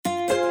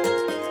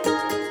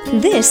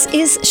This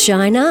is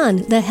Shine On,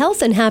 the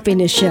health and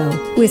happiness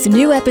show, with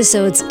new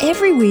episodes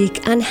every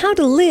week on how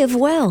to live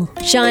well.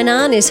 Shine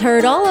On is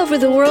heard all over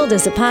the world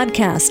as a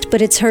podcast,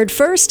 but it's heard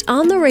first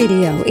on the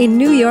radio in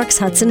New York's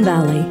Hudson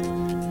Valley.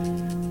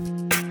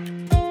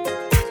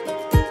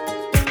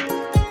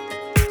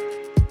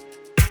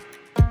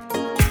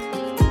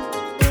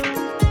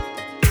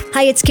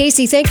 Hi, it's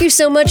Casey. Thank you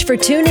so much for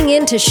tuning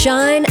in to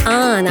Shine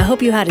On. I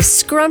hope you had a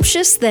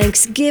scrumptious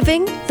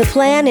Thanksgiving. The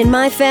plan in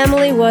my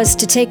family was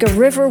to take a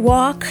river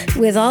walk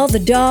with all the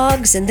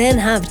dogs and then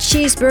have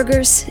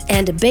cheeseburgers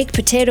and a baked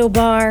potato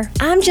bar.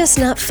 I'm just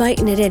not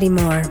fighting it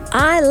anymore.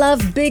 I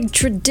love big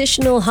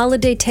traditional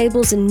holiday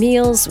tables and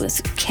meals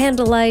with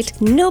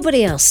candlelight.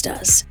 Nobody else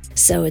does.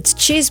 So it's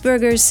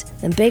cheeseburgers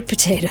and baked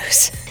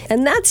potatoes.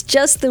 And that's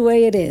just the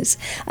way it is.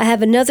 I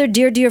have another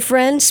dear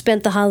friend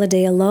spent the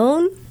holiday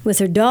alone with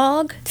her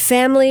dog.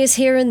 Family is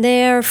here and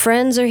there.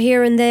 Friends are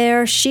here and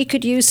there. She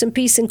could use some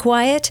peace and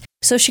quiet,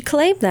 so she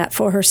claimed that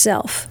for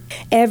herself.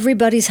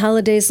 Everybody's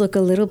holidays look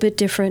a little bit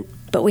different,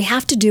 but we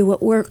have to do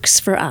what works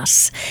for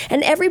us.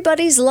 And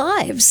everybody's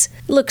lives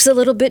looks a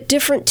little bit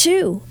different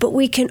too, but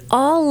we can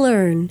all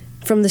learn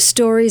from the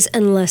stories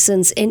and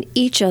lessons in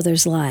each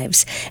other's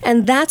lives.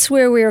 And that's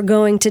where we are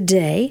going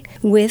today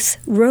with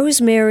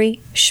Rosemary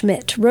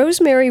Schmidt.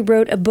 Rosemary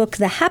wrote a book,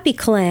 The Happy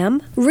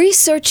Clam,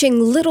 researching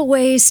little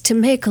ways to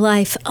make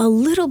life a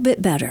little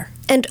bit better,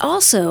 and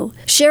also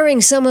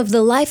sharing some of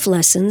the life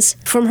lessons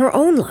from her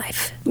own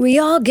life. We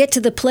all get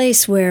to the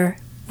place where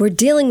we're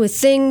dealing with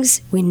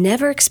things we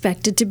never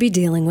expected to be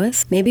dealing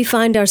with, maybe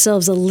find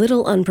ourselves a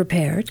little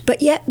unprepared,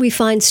 but yet we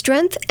find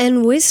strength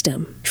and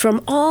wisdom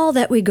from all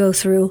that we go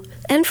through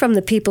and from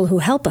the people who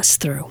help us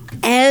through.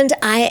 And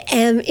I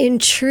am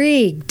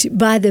intrigued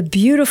by the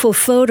beautiful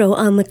photo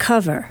on the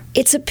cover.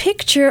 It's a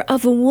picture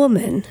of a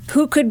woman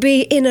who could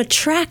be in a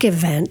track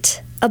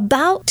event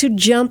about to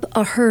jump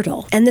a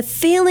hurdle, and the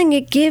feeling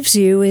it gives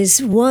you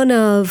is one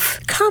of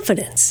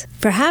confidence.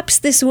 Perhaps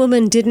this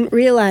woman didn't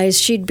realize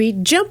she'd be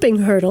jumping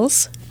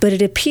hurdles, but it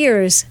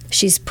appears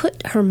she's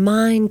put her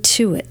mind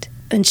to it,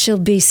 and she'll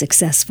be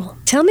successful.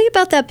 Tell me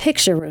about that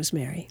picture,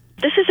 Rosemary.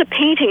 This is a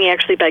painting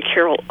actually by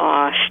Carol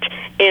Ost,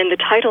 and the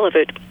title of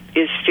it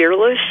is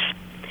Fearless.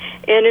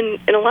 And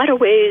in a lot of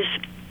ways,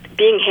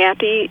 being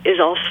happy is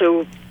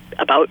also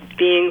about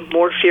being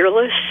more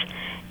fearless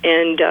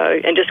and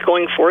just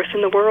going forth in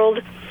the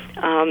world.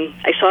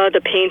 I saw the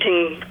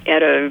painting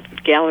at a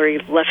gallery,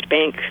 Left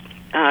Bank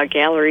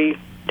Gallery,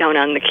 down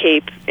on the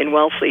Cape in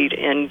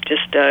Wellfleet, and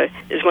just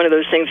is one of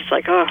those things. It's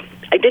like,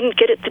 I didn't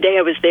get it the day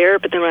I was there,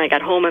 but then when I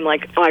got home, I'm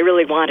like, I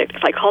really want it.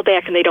 If I call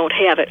back and they don't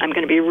have it, I'm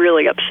going to be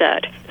really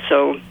upset.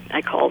 So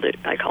I called and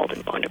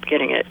wound up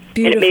getting it.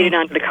 Beautiful. And it made it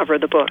onto the cover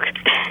of the book.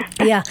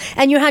 Yeah,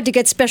 and you had to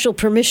get special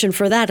permission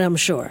for that, I'm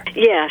sure.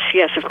 Yes,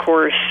 of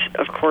course.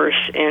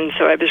 And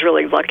so I was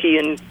really lucky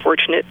and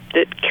fortunate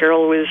that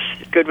Carol was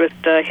good with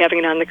having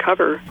it on the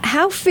cover.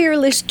 How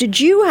fearless did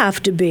you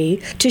have to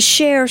be to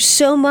share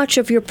so much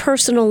of your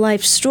personal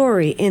life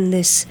story in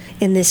this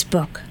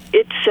book?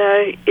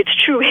 It's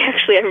true,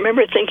 actually. I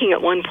remember thinking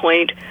at one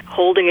point,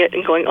 holding it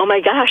and going, oh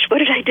my gosh, what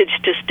did I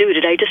just do?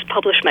 Did I just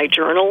publish my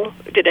journal?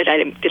 Did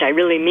I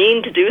really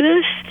mean to do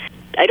this?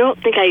 I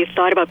don't think I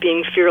thought about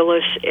being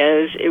fearless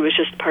as it was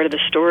just part of the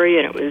story,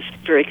 and it was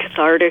very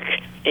cathartic.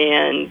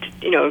 And,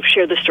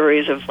 share the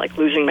stories of like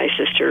losing my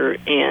sister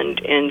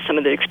and some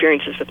of the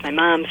experiences with my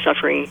mom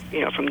suffering,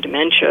 from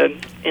dementia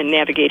and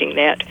navigating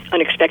that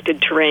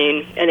unexpected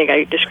terrain. I think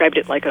I described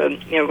it like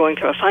going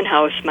to a fun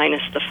house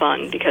minus the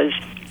fun, because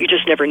you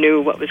just never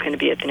knew what was going to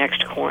be at the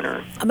next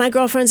corner. My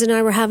girlfriends and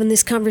I were having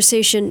this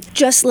conversation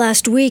just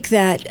last week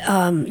that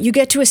you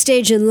get to a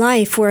stage in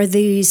life where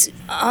these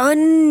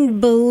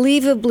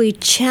unbelievably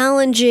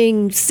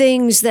challenging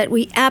things that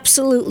we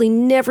absolutely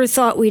never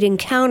thought we'd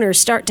encounter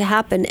start to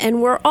happen,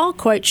 and we're all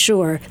quite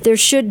sure there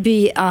should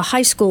be a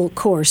high school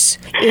course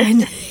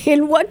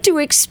in what to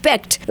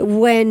expect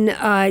when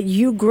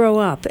you grow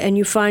up and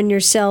you find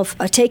yourself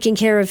taking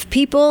care of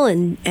people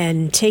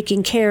and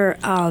taking care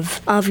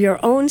of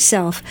your own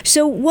self.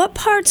 So what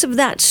parts of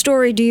that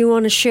story do you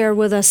want to share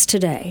with us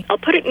today? I'll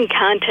put it in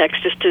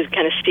context just to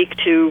kind of speak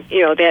to,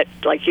 that,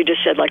 like you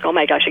just said, like, oh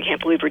my gosh, I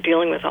can't believe we're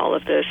dealing with all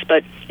of this.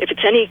 But if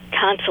it's any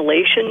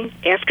consolation,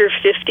 after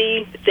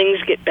 50,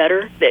 things get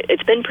better.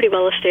 It's been pretty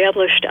well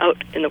established out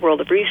in the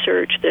world of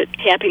research that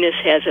happiness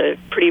has a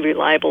pretty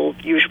reliable,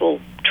 usual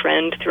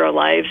trend through our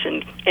lives,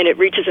 and it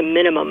reaches a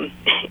minimum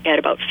at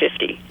about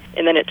 50,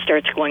 and then it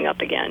starts going up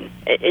again.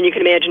 And you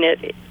can imagine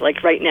it,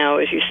 like right now,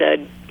 as you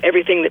said,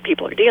 everything that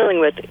people are dealing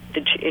with,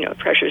 the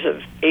pressures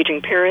of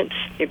aging parents,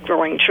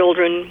 growing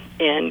children,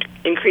 and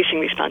increasing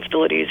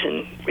responsibilities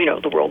in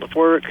the world of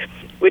work,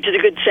 which is a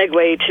good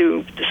segue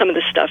to some of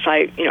the stuff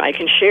I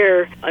can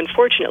share.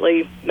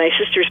 Unfortunately, my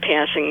sister's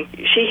passing,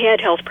 she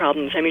had health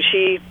problems. I mean,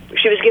 she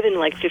was given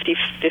like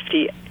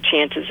 50-50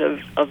 chances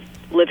of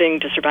living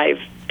to survive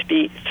to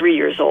be 3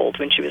 years old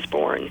when she was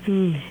born.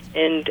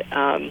 And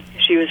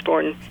she was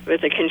born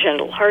with a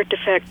congenital heart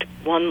defect,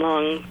 one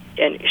lung,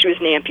 and she was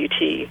an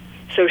amputee.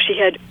 So she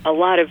had a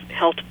lot of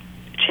health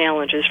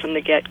challenges from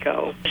the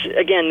get-go.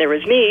 Again, there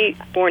was me,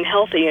 born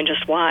healthy, and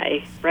just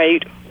why,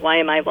 right? Why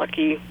am I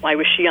lucky? Why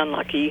was she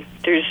unlucky?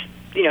 There's,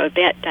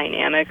 that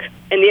dynamic.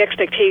 And the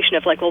expectation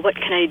of, like, well, what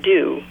can I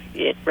do,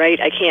 right?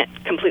 I can't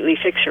completely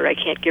fix her. I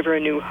can't give her a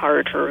new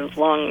heart or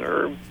lung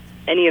or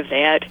any of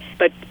that.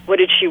 But what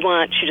did she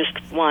want? She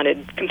just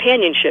wanted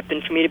companionship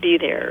and for me to be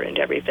there and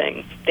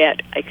everything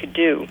that I could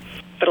do.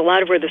 But a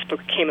lot of where this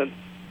book came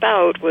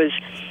about was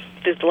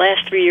the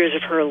last 3 years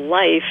of her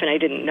life, and I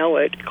didn't know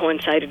it,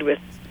 coincided with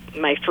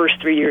my first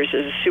 3 years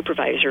as a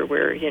supervisor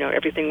where,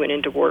 everything went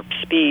into warp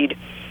speed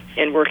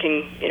and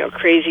working,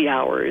 crazy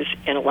hours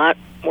and a lot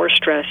more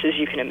stress, as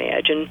you can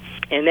imagine.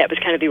 And that was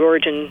kind of the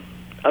origin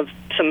of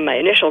some of my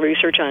initial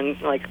research on,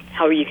 like,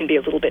 how you can be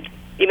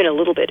even a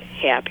little bit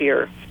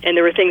happier. And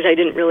there were things I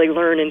didn't really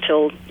learn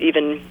until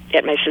even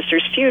at my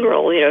sister's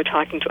funeral,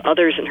 talking to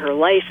others in her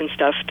life and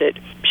stuff, that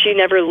she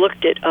never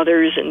looked at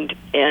others and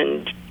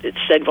it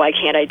said, why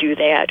can't I do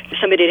that?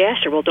 Somebody had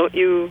asked her, well, don't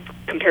you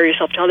compare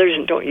yourself to others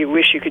and don't you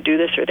wish you could do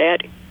this or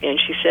that? And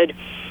she said,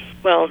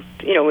 well,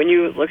 when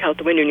you look out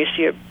the window and you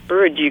see a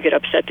bird, do you get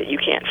upset that you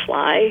can't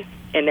fly?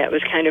 And that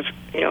was kind of,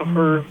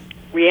 her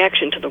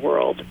reaction to the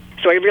world.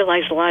 So I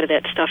realized a lot of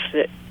that stuff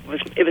it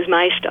was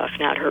my stuff,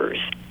 not hers.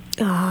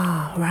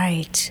 Ah,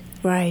 right.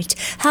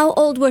 How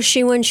old was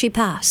she when she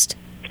passed?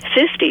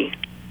 50.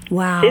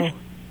 Wow.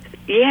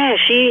 Yeah,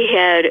 she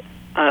had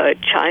a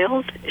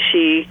child.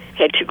 She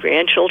had 2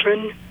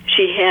 grandchildren.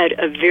 She had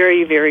a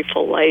very, very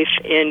full life,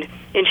 and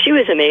she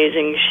was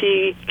amazing.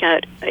 She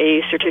got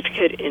a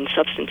certificate in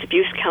substance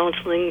abuse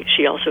counseling.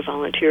 She also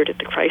volunteered at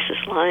the crisis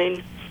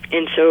line.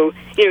 And so,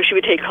 she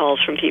would take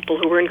calls from people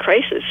who were in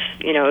crisis,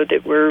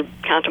 that were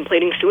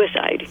contemplating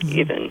suicide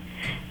even.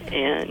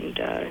 And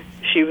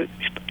she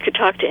could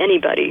talk to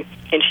anybody,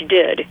 and she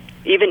did.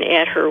 Even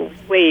at her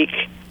wake,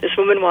 this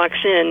woman walks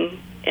in,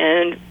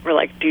 and we're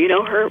like, do you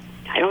know her?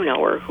 I don't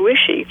know her. Who is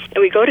she?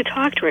 And we go to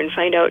talk to her and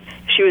find out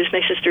she was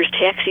my sister's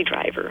taxi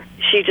driver.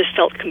 She just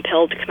felt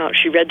compelled to come out.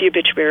 She read the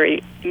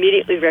obituary,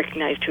 immediately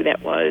recognized who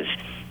that was,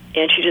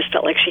 and she just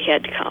felt like she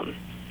had to come.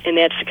 And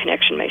that's the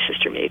connection my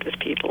sister made with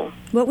people.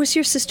 What was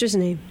your sister's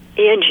name?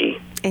 Angie.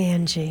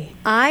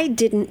 I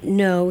didn't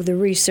know the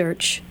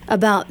research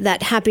about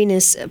that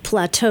happiness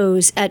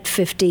plateaus at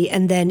 50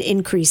 and then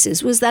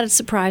increases. Was that a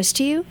surprise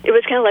to you? It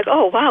was kind of like,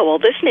 oh, wow, well,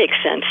 this makes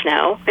sense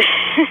now.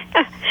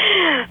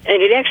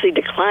 And it actually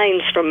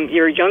declines from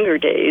your younger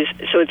days.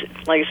 So it's,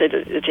 like I said,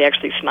 it's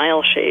actually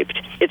smile-shaped.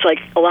 It's like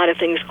a lot of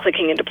things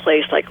clicking into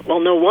place, like,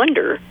 well, no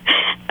wonder.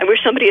 I wish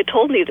somebody had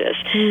told me this.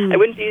 I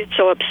wouldn't be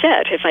so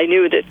upset if I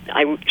knew that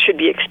I should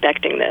be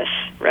expecting this,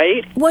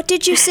 right? What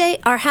did you say?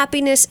 Our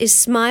happiness is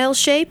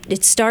smile-shaped?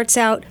 It starts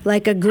out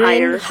like a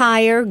grin,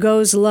 higher,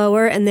 goes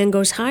lower, and then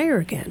goes higher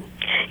again.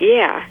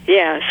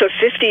 Yeah. So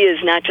 50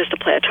 is not just a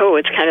plateau,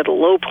 it's kind of the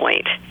low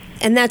point.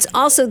 And that's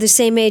also the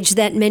same age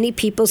that many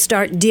people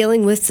start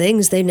dealing with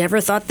things they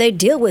never thought they'd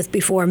deal with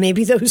before.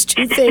 Maybe those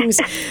two things,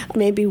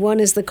 maybe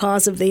one is the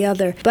cause of the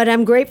other. But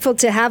I'm grateful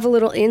to have a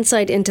little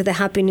insight into the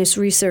happiness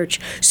research.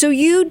 So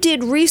you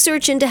did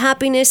research into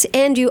happiness,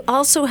 and you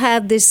also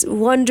have this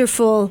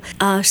wonderful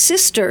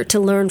sister to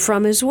learn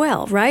from as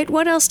well, right?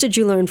 What else did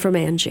you learn from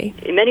Angie?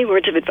 Many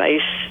words of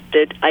advice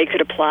that I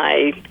could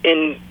apply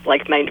in,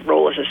 like, my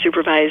role as a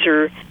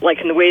supervisor, like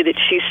in the way that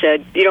she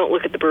said, you don't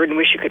look at the bird and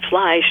wish you could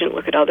fly, you shouldn't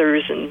look at others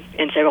and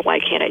say, well, why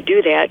can't I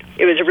do that?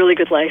 It was a really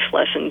good life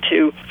lesson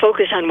to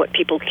focus on what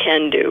people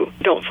can do.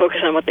 Don't focus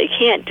on what they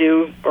can't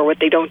do or what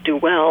they don't do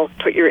well.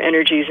 Put your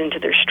energies into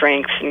their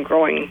strengths and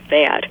growing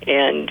that.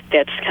 And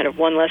that's kind of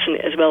one lesson,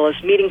 as well as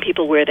meeting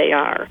people where they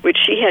are, which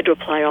she had to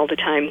apply all the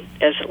time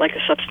as like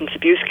a substance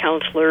abuse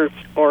counselor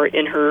or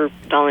in her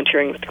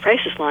volunteering with the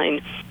crisis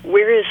line.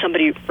 Where is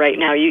somebody right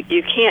now?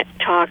 You can't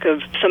talk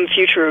of some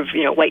future of,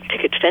 white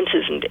picket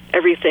fences and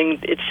everything.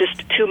 It's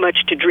just too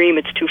much to dream.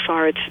 It's too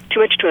far. It's too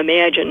much to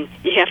imagine.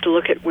 You have to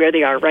look at where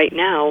they are right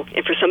now.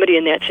 And for somebody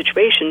in that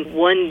situation,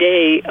 one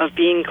day of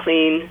being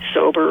clean,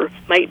 sober,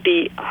 might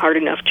be a hard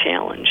enough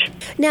challenge.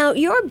 Now,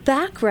 your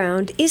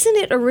background, isn't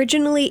it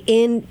originally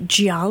in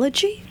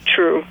geology?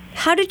 True.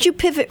 How did you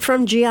pivot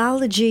from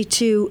geology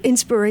to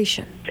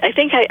inspiration? I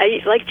think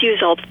I like to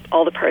use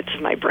all the parts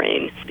of my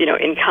brain.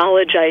 In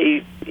college,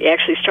 I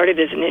actually started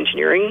as an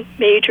engineering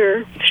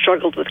major,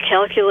 struggled with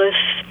calculus,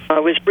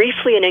 was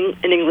briefly an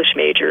English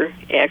major,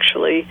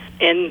 actually,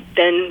 and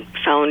then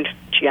found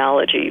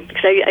geology.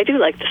 Because I do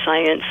like the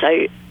science.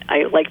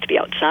 I like to be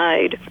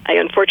outside. I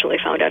unfortunately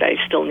found out I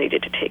still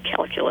needed to take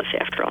calculus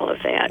after all of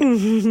that.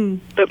 Mm-hmm.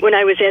 But when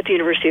I was at the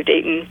University of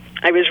Dayton,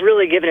 I was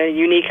really given a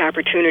unique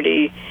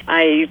opportunity.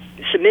 I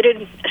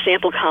submitted a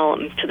sample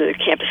column to the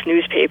campus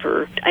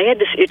newspaper. I had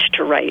this itch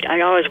to write.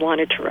 I always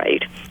wanted to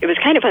write. It was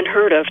kind of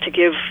unheard of to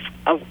give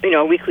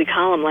a weekly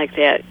column like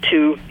that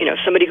to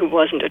somebody who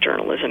wasn't a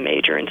journalism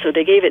major. And so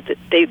they gave it.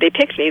 They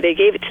picked me. They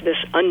gave it to this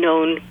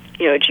unknown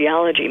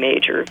geology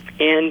major,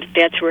 and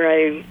that's where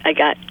I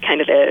got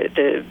kind of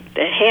the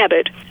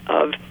habit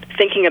of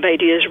thinking of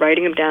ideas,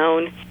 writing them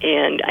down,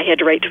 and I had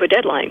to write to a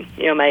deadline.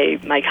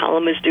 My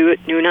column was due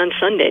at noon on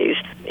Sundays,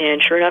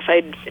 and sure enough,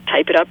 I'd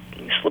type it up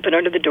slip it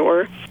under the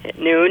door at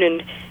noon,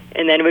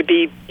 and then it would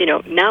be,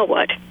 now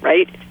what,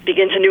 right?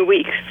 Begins a new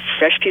week,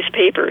 fresh piece of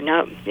paper.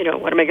 Now,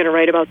 what am I going to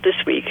write about this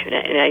week?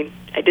 And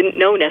I didn't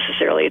know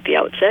necessarily at the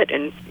outset,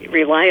 and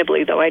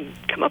reliably, though, I'd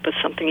come up with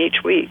something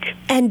each week.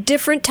 And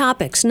different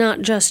topics,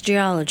 not just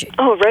geology.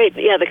 Oh, right.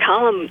 Yeah, the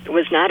column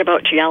was not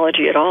about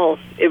geology at all.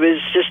 It was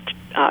just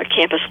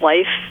campus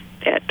life,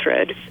 that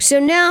thread. So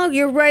now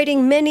you're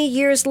writing many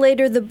years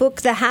later the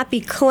book The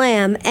Happy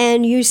Clam,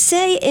 and you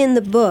say in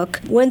the book,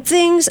 when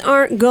things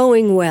aren't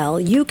going well,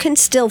 you can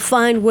still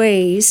find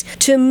ways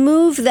to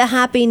move the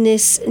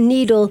happiness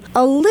needle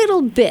a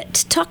little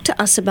bit. Talk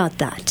to us about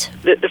that.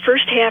 The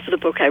first half of the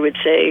book, I would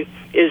say,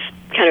 is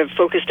kind of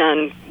focused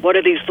on what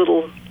are these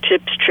little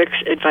tips, tricks,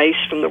 advice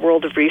from the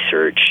world of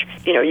research.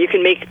 You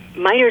can make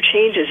minor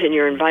changes in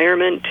your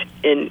environment,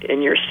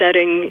 in your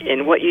setting,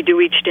 in what you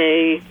do each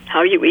day,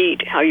 how you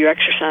eat, how you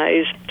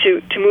exercise,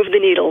 to move the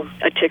needle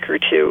a tick or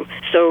two.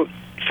 So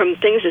from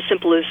things as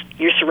simple as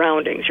your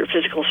surroundings, your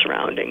physical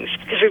surroundings,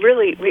 because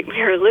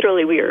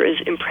we are as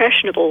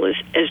impressionable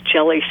as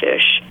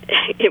jellyfish.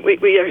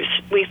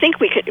 We think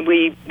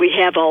we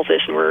have all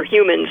this, and we're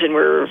humans and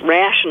we're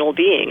rational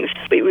beings.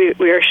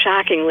 We are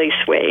shockingly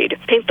swayed.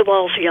 Paint the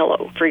walls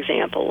yellow, for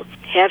example.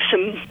 Have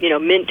some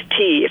mint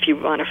tea if you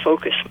want to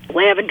focus.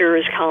 Lavender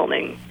is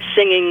calming.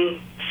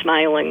 Singing,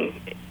 smiling.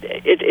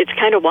 It's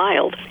kind of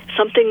wild.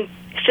 Something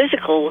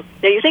physical.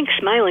 Now you think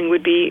smiling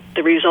would be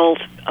the result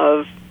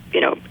of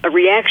a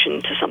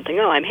reaction to something.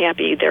 Oh, I'm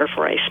happy,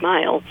 therefore I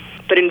smile.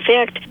 But in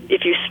fact,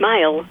 if you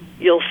smile,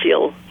 you'll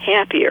feel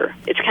happier.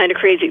 It's kind of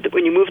crazy that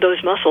when you move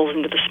those muscles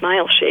into the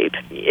smile shape,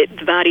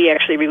 the body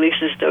actually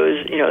releases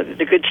those,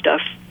 the good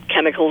stuff,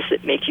 chemicals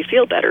that make you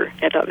feel better.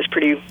 I thought it was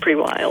pretty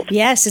wild.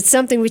 Yes, it's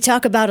something we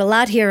talk about a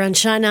lot here on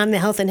Shine On, the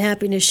Health and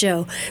Happiness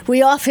Show.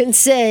 We often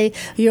say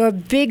your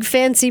big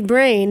fancy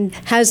brain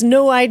has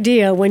no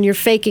idea when you're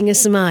faking a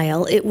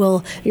smile.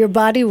 Your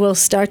body will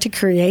start to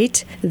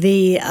create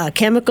the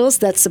chemicals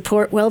that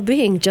support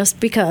well-being just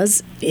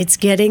because it's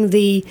getting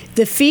the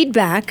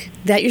feedback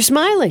that you're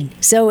smiling.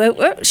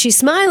 So she's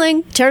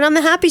smiling. Turn on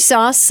the happy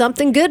sauce.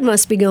 Something good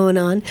must be going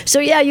on. So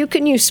yeah, you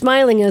can use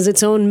smiling as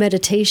its own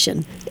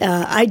meditation.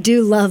 I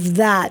do love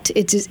that.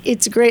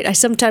 It's great. I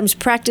sometimes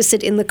practice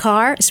it in the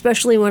car,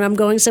 especially when I'm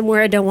going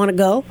somewhere I don't want to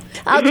go.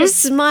 I'll just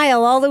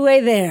smile all the way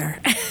there.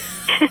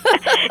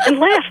 And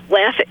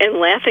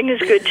laughing is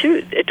good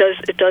too. It does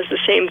the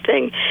same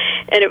thing.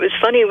 And it was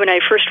funny when I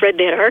first read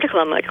that article.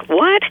 I'm like,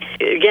 what?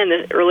 Again,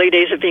 the early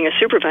days of being a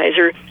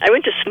supervisor, I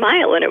went to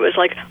smile, and it was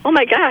like, oh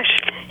my gosh,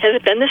 has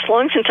it been this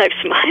long since I've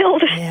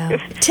smiled? Yeah.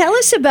 Tell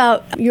us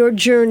about your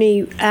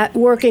journey at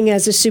working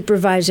as a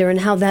supervisor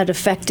and how that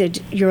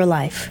affected your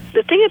life.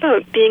 The thing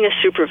about being a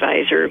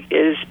supervisor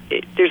is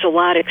there's a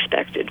lot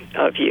expected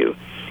of you.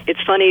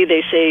 It's funny,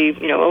 they say,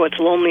 it's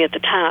lonely at the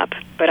top,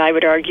 but I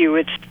would argue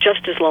it's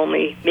just as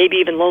lonely, maybe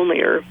even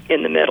lonelier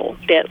in the middle.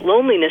 That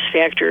loneliness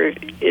factor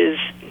is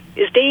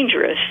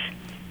dangerous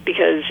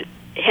because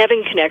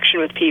having connection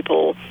with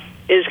people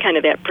is kind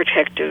of that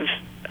protective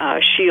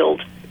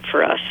shield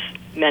for us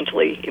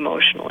mentally,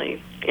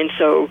 emotionally. And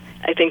so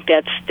I think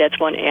that's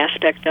one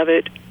aspect of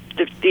it,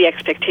 the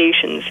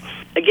expectations.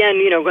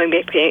 Again, going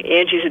back to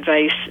Angie's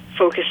advice,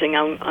 focusing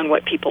on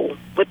what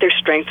their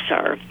strengths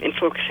are and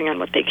focusing on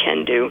what they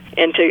can do.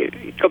 And to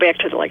go back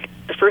to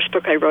the first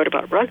book I wrote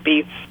about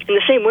rugby, in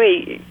the same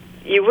way,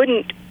 you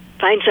wouldn't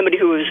find somebody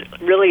who was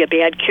really a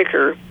bad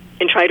kicker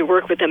and try to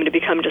work with them to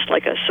become just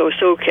like a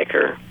so-so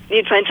kicker.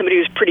 You'd find somebody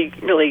who's pretty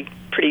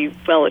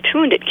well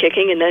attuned at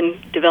kicking and then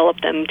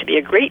develop them to be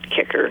a great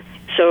kicker.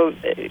 So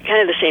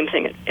kind of the same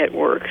thing at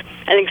work.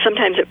 I think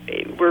sometimes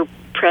we're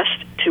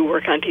pressed to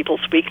work on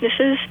people's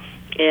weaknesses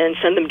and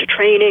send them to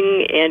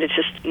training, and it's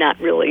just not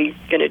really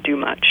going to do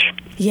much.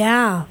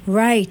 Yeah,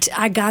 right.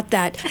 I got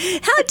that.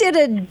 How did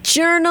a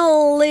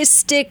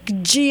journalistic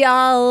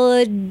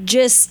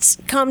geologist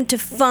come to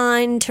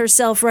find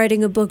herself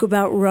writing a book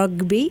about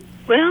rugby?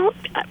 Well,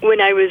 when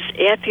I was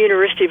at the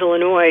University of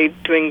Illinois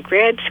doing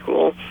grad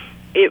school,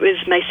 it was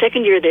my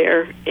second year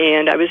there,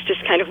 and I was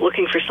just kind of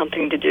looking for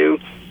something to do.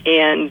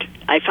 And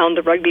I found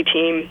the rugby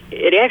team.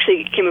 It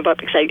actually came about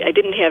because I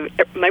didn't have,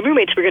 my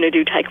roommates were going to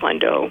do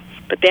Taekwondo,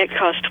 but that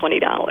cost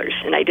 $20,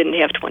 and I didn't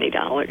have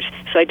 $20.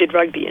 So I did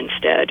rugby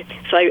instead.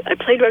 So I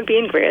played rugby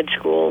in grad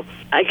school.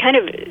 I kind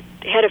of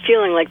had a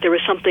feeling like there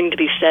was something to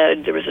be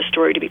said. There was a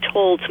story to be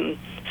told,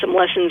 some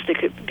lessons that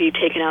could be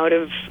taken out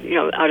of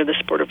the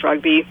sport of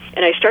rugby.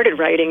 And I started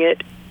writing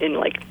it in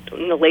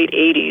the late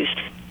 80s.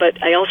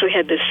 But I also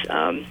had this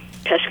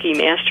pesky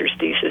master's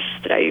thesis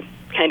that I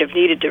kind of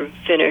needed to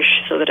finish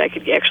so that I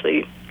could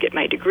actually get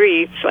my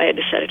degree, so I had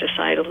to set it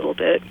aside a little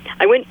bit.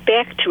 I went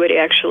back to it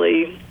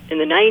actually in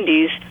the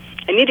 90s.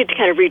 I needed to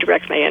kind of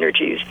redirect my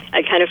energies.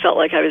 I kind of felt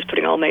like I was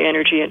putting all my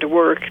energy into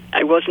work.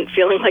 I wasn't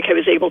feeling like I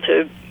was able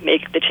to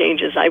make the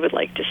changes I would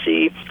like to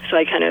see, so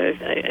I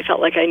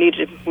felt like I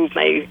needed to move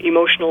my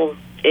emotional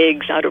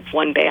eggs out of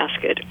one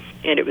basket.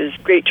 And it was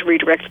great to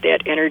redirect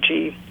that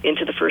energy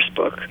into the first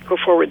book, Go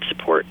Forward,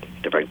 Support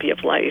the Rugby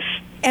of Life.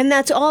 And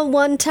that's all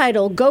one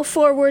title, Go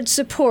Forward,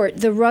 Support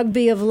the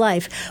Rugby of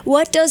Life.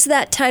 What does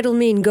that title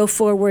mean, Go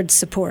Forward,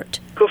 Support?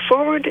 Go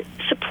Forward,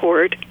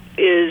 Support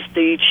is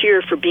the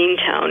cheer for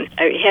Beantown.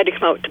 I had to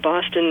come out to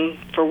Boston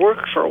for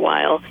work for a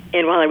while,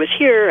 and while I was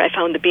here, I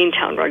found the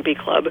Beantown Rugby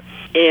Club,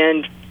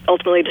 and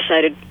ultimately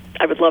decided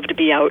I would love to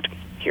be out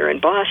here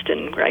in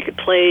Boston where I could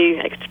play.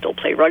 I could still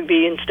play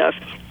rugby and stuff,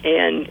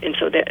 and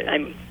so that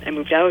I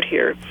moved out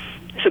here.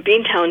 So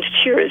Beantown's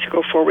cheer is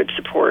Go Forward,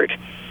 Support,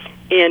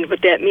 and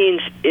what that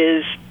means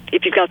is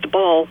if you've got the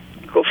ball,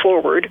 go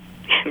forward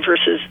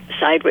versus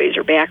sideways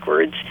or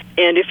backwards,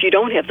 and if you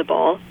don't have the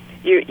ball,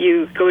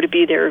 you go to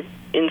be there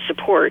in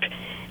support.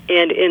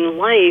 And in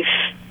life,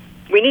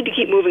 we need to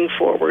keep moving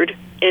forward,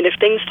 and if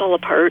things fall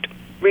apart,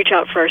 reach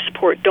out for our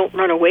support. Don't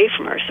run away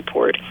from our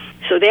support.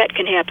 So that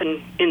can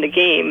happen in the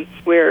game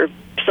where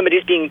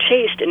somebody's being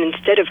chased, and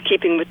instead of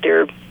keeping with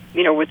their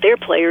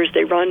players,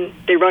 they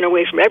run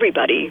away from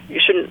everybody. You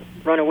shouldn't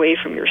run away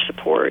from your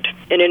support.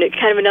 And in a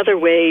kind of another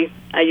way,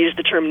 I use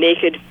the term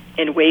naked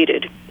and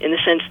weighted, in the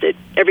sense that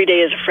every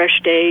day is a fresh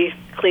day,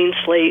 clean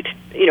slate,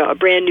 a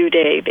brand new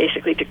day,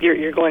 basically.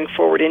 You're going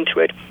forward into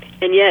it.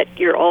 And yet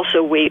you're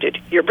also weighted.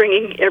 You're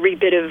bringing every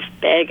bit of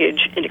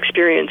baggage and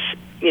experience,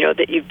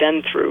 that you've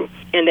been through.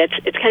 And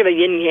it's kind of a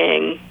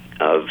yin-yang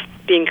of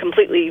being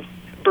completely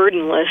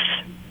burdenless,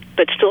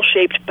 but still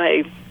shaped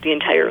by the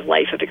entire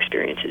life of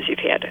experiences you've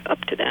had up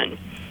to then.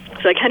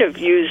 So I kind of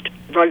used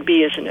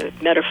rugby as a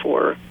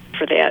metaphor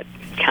for that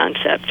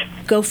concept.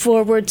 Go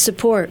Forward,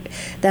 Support.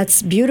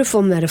 That's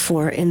beautiful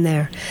metaphor in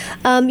there.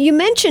 You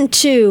mentioned,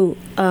 too,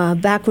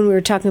 back when we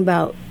were talking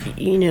about,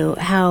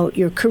 how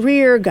your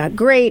career got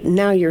great and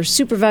now you're a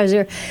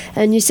supervisor,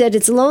 and you said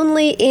it's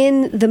lonely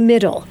in the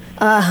middle.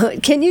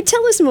 Can you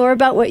tell us more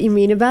about what you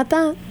mean about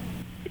that?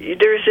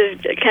 There's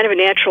a kind of a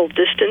natural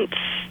distance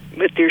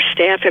with your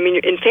staff. I mean,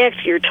 in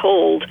fact, you're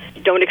told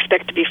don't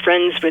expect to be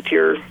friends with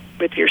your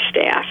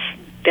staff.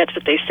 That's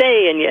what they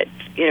say, and yet,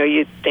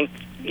 you think,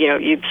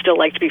 you'd still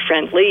like to be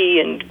friendly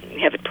and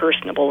have it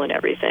personable and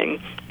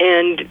everything.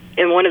 And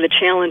one of the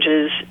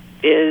challenges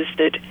is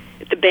that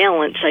the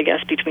balance, I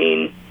guess,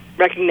 between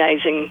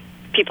recognizing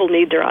people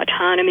need their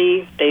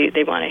autonomy,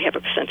 they want to have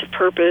a sense of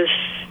purpose,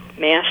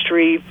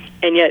 mastery,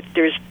 and yet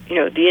there's,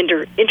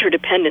 the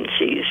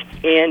interdependencies.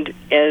 And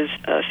as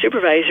a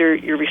supervisor,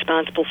 you're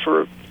responsible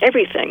for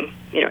everything,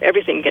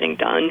 everything getting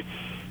done.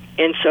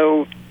 And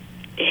so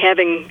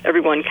having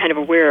everyone kind of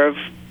aware of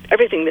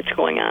everything that's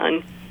going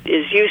on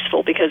is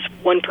useful, because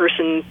one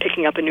person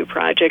picking up a new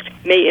project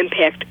may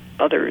impact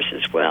others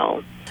as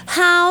well.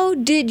 How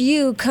did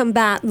you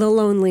combat the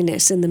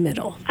loneliness in the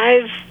middle?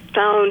 I've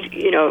found,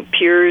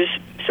 peers,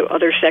 so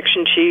other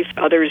section chiefs,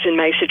 others in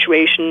my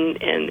situation,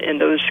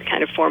 and those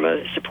kind of form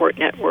a support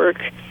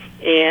network.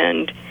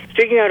 And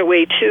figuring out a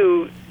way,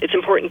 too, it's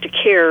important to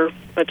care,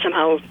 but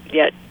somehow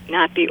yet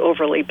not be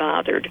overly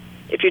bothered.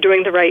 If you're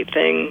doing the right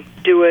thing,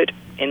 do it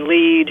and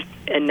lead,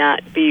 and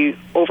not be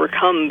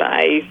overcome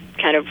by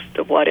kind of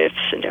the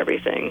what-ifs and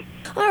everything.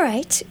 All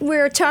right.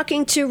 We're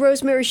talking to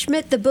Rosemary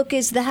Schmidt. The book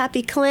is The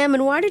Happy Clam.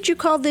 And why did you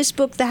call this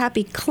book The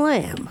Happy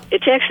Clam?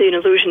 It's actually an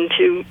allusion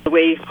to the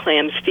way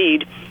clams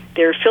feed.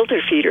 They're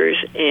filter feeders,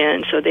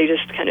 and so they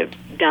just kind of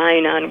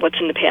dine on what's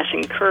in the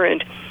passing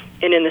current.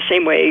 And in the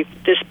same way,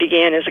 this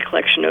began as a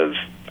collection of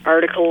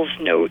articles,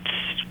 notes,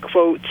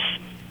 quotes,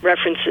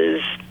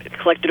 references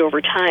collected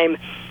over time.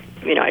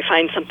 I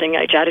find something,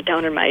 I jot it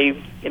down in my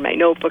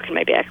notebook in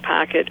my back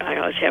pocket. I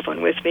always have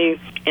one with me.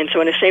 And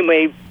so in the same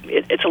way,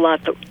 it's a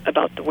lot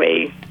about the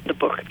way the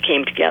book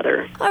came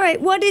together. All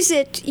right. What is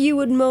it you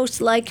would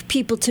most like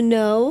people to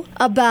know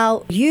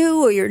about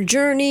you or your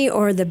journey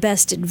or the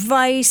best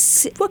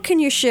advice? What can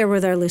you share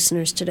with our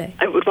listeners today?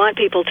 I would want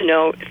people to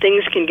know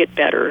things can get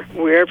better.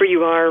 Wherever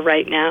you are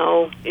right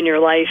now in your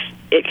life,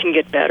 it can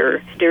get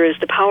better. There is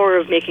the power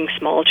of making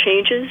small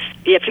changes.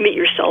 You have to meet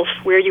yourself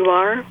where you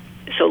are.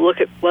 So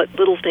look at what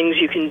little things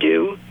you can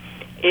do.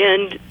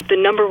 And the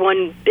number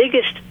one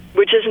biggest,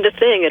 which isn't a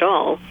thing at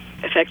all,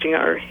 affecting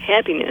our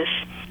happiness,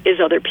 is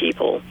other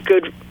people.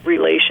 Good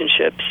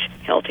relationships,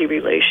 healthy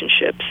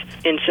relationships.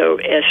 And so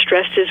as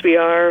stressed as we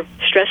are,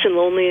 stress and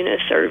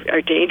loneliness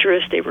are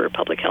dangerous. They were a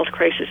public health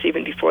crisis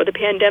even before the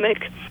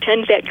pandemic.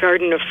 Tend that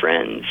garden of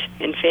friends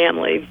and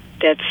family.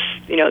 That's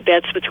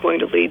what's going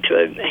to lead to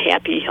a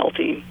happy,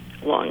 healthy,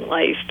 long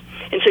life.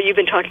 And so you've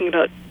been talking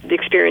about the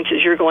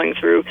experiences you're going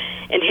through,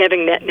 and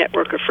having that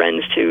network of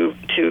friends to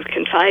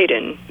confide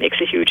in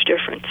makes a huge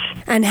difference.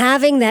 And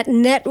having that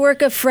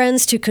network of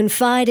friends to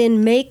confide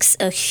in makes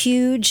a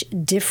huge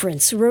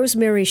difference.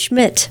 Rosemary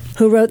Schmidt,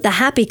 who wrote The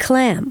Happy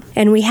Clam.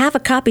 And we have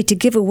a copy to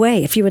give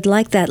away. If you would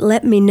like that,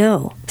 let me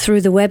know through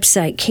the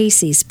website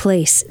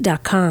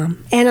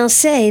Casey'sPlace.com. And I'll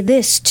say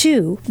this,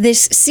 too.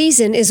 This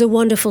season is a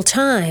wonderful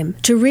time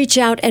to reach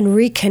out and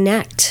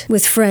reconnect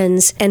with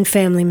friends and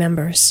family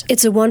members.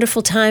 It's a wonderful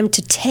wonderful time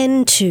to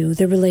tend to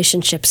the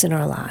relationships in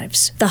our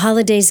lives. The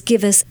holidays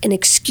give us an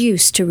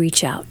excuse to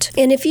reach out.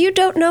 And if you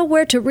don't know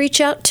where to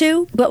reach out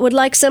to, but would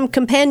like some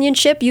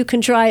companionship, you can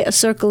try A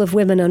Circle of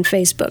Women on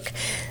Facebook.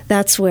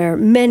 That's where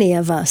many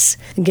of us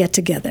get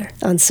together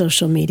on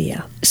social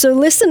media. So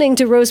listening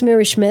to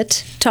Rosemary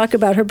Schmidt talk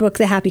about her book,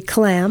 The Happy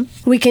Clam,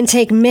 we can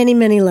take many,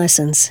 many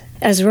lessons.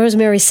 As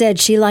Rosemary said,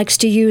 she likes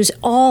to use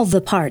all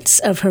the parts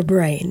of her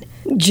brain.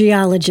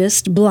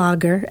 Geologist,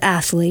 blogger,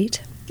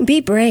 athlete. Be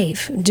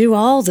brave. Do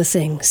all the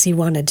things you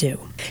want to do.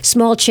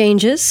 Small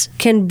changes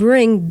can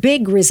bring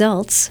big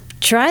results.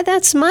 Try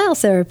that smile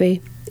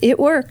therapy. It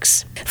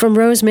works. From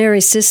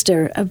Rosemary's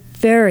sister, a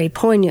very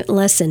poignant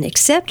lesson.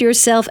 Accept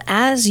yourself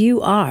as you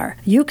are.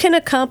 You can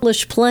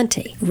accomplish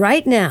plenty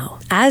right now,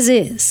 as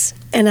is.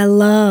 And I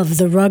love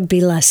the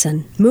rugby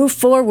lesson. Move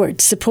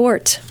forward,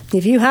 support.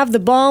 If you have the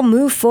ball,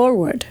 move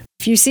forward.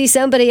 If you see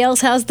somebody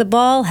else has the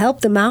ball, help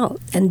them out.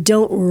 And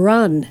don't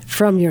run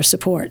from your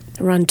support.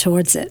 Run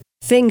towards it.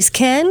 Things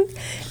can,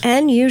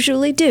 and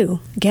usually do,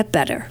 get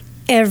better.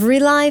 Every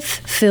life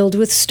filled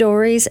with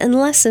stories and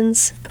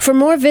lessons. For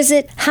more,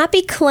 visit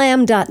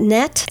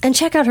happyclam.net and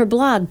check out her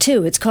blog,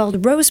 too. It's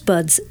called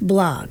Rosebud's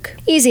Blog.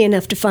 Easy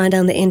enough to find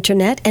on the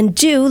internet, and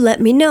do let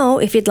me know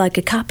if you'd like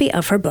a copy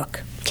of her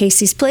book.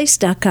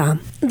 Casey'sPlace.com.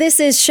 This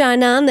is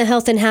Shine On, the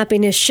Health and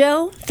Happiness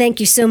Show.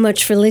 Thank you so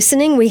much for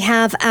listening. We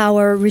have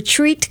our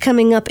retreat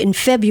coming up in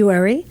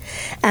February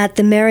at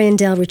the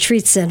Mariandale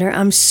Retreat Center.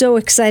 I'm so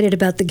excited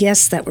about the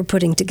guests that we're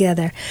putting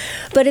together.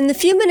 But in the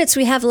few minutes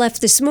we have left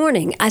this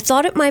morning, I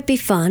thought it might be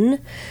fun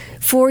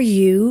for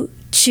you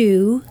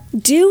to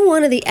do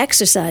one of the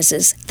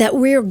exercises that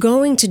we're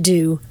going to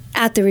do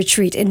at the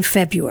retreat in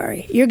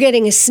February. You're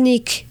getting a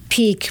sneak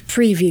peek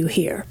preview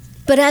here.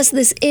 But as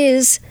this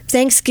is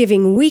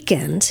Thanksgiving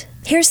weekend,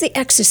 here's the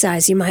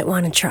exercise you might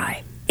want to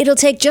try. It'll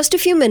take just a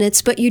few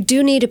minutes, but you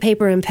do need a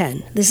paper and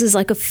pen. This is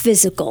like a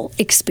physical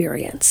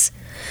experience.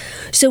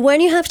 So when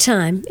you have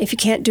time, if you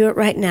can't do it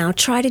right now,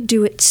 try to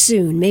do it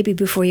soon, maybe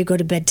before you go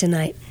to bed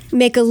tonight.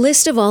 Make a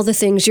list of all the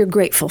things you're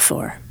grateful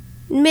for.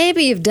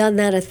 Maybe you've done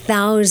that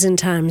 1,000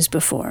 times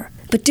before,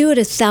 but do it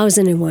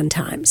 1,001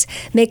 times.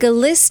 Make a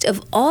list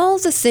of all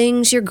the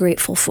things you're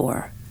grateful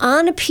for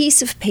on a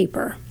piece of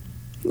paper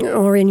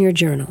or in your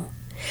journal.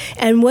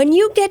 And when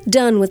you get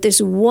done with this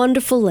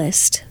wonderful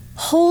list,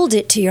 hold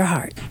it to your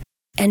heart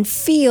and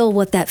feel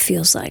what that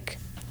feels like.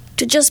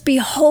 To just be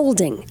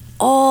holding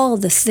all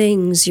the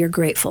things you're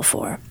grateful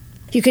for.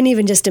 You can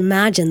even just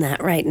imagine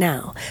that right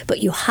now, but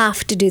you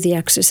have to do the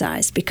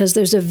exercise because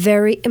there's a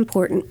very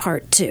important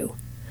part too.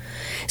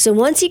 So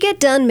once you get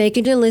done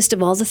making your list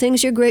of all the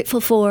things you're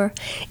grateful for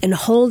and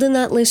holding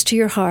that list to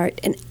your heart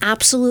and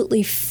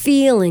absolutely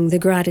feeling the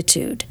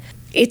gratitude,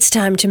 it's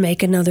time to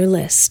make another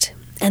list.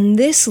 And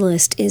this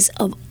list is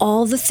of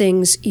all the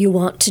things you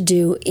want to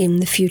do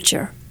in the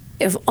future,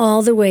 of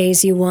all the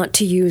ways you want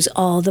to use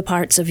all the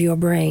parts of your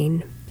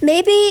brain.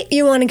 Maybe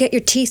you want to get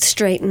your teeth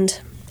straightened,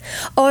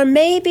 or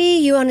maybe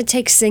you want to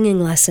take singing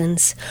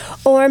lessons,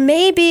 or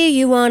maybe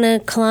you want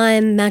to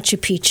climb Machu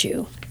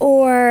Picchu,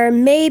 or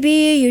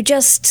maybe you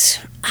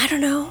just,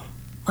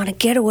 want to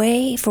get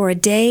away for a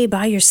day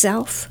by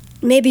yourself.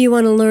 Maybe you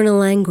want to learn a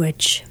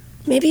language.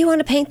 Maybe you want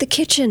to paint the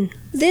kitchen.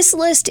 This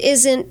list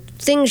isn't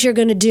things you're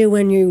going to do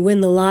when you win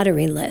the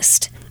lottery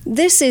list.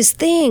 This is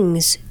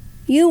things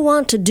you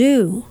want to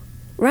do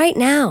right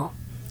now,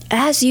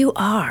 as you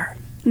are.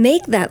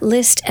 Make that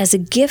list as a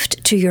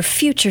gift to your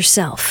future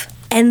self,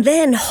 and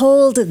then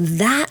hold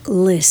that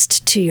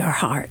list to your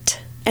heart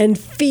and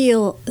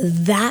feel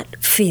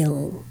that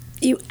feeling.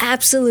 You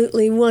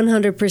absolutely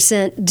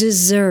 100%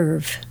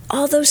 deserve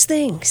all those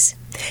things.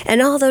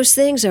 And all those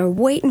things are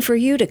waiting for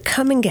you to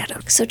come and get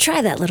them. So try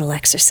that little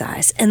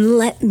exercise and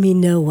let me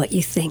know what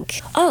you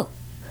think. Oh,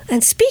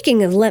 and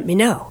speaking of let me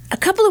know, a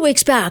couple of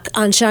weeks back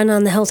on Shine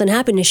On the Health and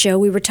Happiness Show,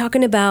 we were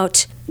talking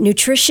about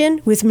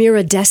nutrition with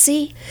Mira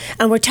Desi.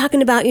 And we're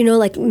talking about,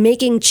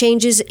 making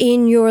changes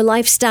in your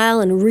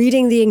lifestyle and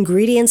reading the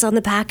ingredients on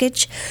the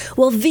package.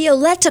 Well,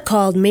 Violetta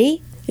called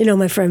me,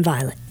 my friend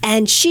Violet,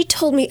 and she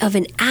told me of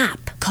an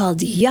app called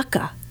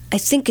Yuka. I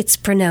think it's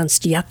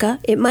pronounced Yuka.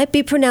 It might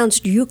be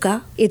pronounced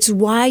Yuka. It's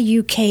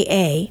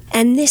Yuka.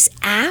 And this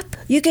app,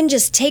 you can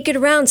just take it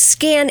around,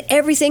 scan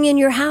everything in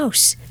your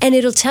house, and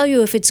it'll tell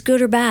you if it's good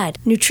or bad,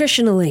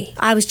 nutritionally.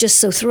 I was just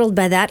so thrilled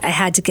by that, I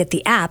had to get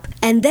the app.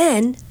 And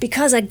then,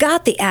 because I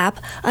got the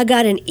app, I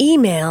got an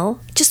email,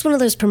 just one of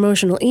those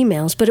promotional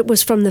emails, but it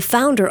was from the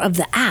founder of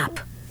the app,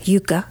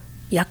 Yuka.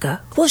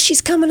 Well,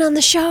 she's coming on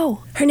the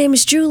show. Her name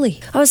is Julie.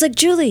 I was like,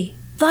 Julie,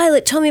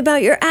 Violet told me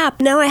about your app.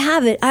 Now I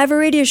have it. I have a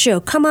radio show.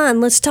 Come on,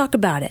 let's talk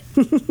about it.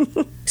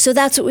 So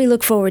that's what we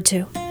look forward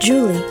to.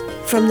 Julie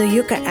from the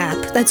Yuka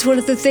app. That's one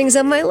of the things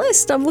on my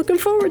list I'm looking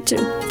forward to.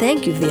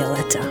 Thank you,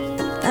 Violetta.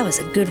 That was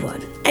a good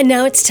one. And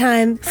now it's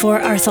time for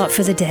our thought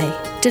for the day.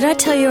 Did I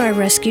tell you I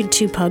rescued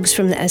 2 pugs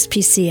from the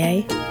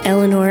SPCA,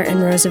 Eleanor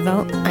and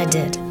Roosevelt? I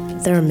did.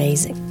 They're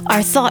amazing.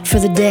 Our thought for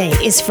the day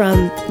is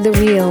from the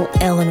real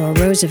Eleanor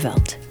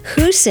Roosevelt,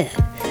 who said,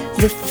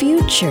 "The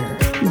future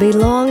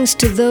belongs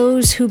to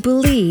those who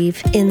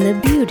believe in the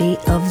beauty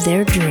of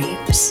their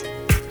dreams."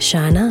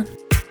 Shine on.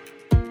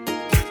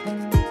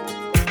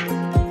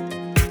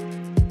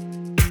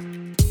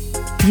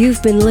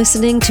 You've been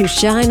listening to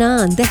Shine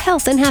On, the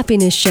Health and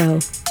Happiness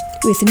Show,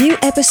 with new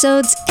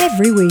episodes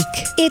every week.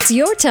 It's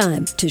your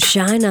time to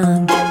shine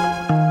on.